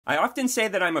I often say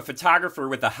that I'm a photographer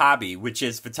with a hobby, which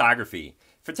is photography.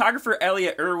 Photographer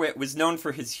Elliott Erwitt was known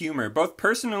for his humor, both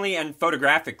personally and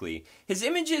photographically. His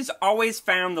images always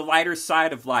found the lighter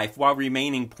side of life while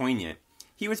remaining poignant.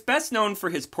 He was best known for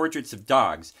his portraits of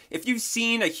dogs. If you've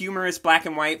seen a humorous black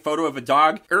and white photo of a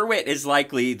dog, Erwitt is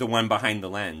likely the one behind the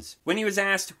lens. When he was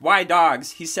asked, why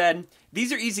dogs, he said,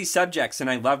 "These are easy subjects and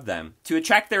I love them. To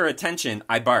attract their attention,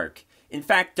 I bark. In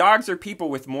fact, dogs are people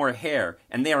with more hair,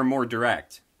 and they are more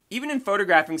direct." Even in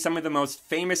photographing some of the most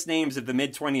famous names of the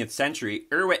mid-20th century,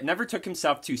 Erwitt never took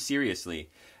himself too seriously.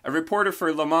 A reporter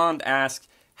for Le Monde asked,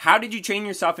 "How did you train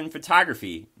yourself in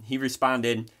photography?" He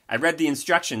responded, "I read the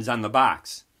instructions on the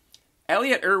box."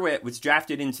 Elliott Erwitt was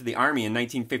drafted into the Army in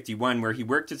 1951, where he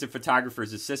worked as a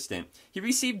photographer's assistant. He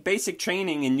received basic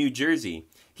training in New Jersey.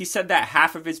 He said that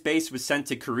half of his base was sent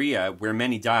to Korea, where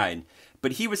many died,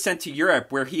 but he was sent to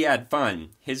Europe, where he had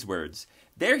fun, his words.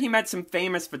 There he met some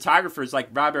famous photographers like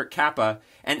Robert Capa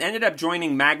and ended up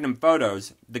joining Magnum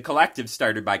Photos, the collective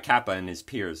started by Capa and his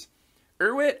peers.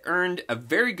 Erwitt earned a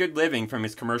very good living from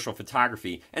his commercial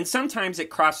photography, and sometimes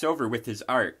it crossed over with his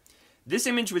art. This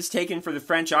image was taken for the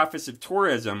French Office of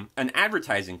Tourism, an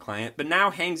advertising client, but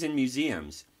now hangs in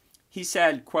museums. He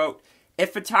said, quote,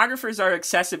 "If photographers are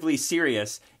excessively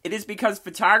serious, it is because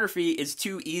photography is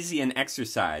too easy an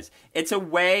exercise. It's a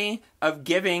way of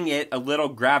giving it a little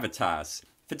gravitas.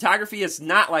 Photography is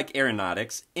not like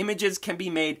aeronautics. Images can be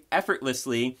made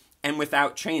effortlessly and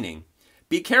without training.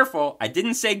 Be careful, I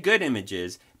didn't say good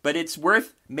images, but it's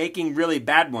worth making really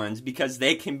bad ones because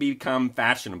they can become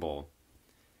fashionable."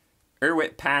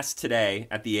 Erwitt passed today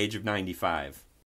at the age of 95.